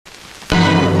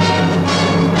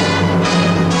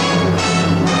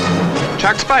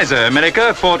Chuck Spieser,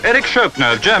 America, fought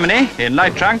Schoeppner of Germany in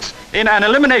light trunks in an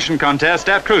elimination contest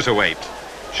at cruiserweight.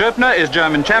 Schoeppner is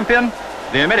German champion,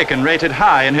 the American rated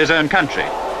high in his own country.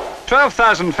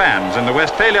 12,000 fans in the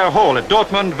Westphalia hall at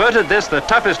Dortmund voted this the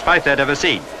toughest fight they'd ever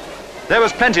seen. There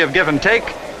was plenty of give and take.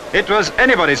 It was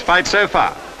anybody's fight so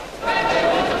far.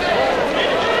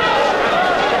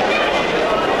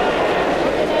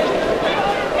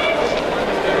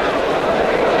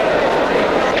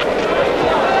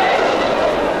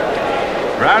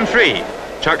 Round 3.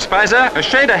 Chuck Spieser a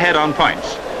shade ahead on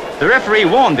points. The referee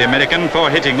warned the American for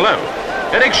hitting low.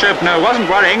 Schoeppner wasn't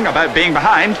worrying about being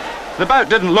behind. The bout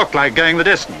didn't look like going the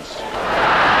distance.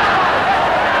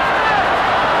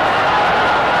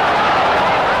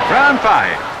 Round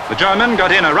 5. The German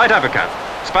got in a right uppercut.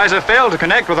 Spieser failed to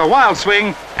connect with a wild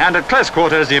swing, and at close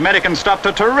quarters the American stopped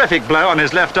a terrific blow on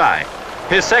his left eye.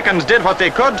 His seconds did what they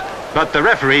could, but the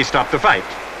referee stopped the fight.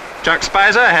 Chuck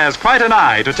Spieser has quite an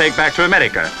eye to take back to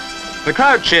America. The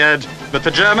crowd cheered, but the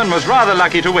German was rather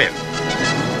lucky to win.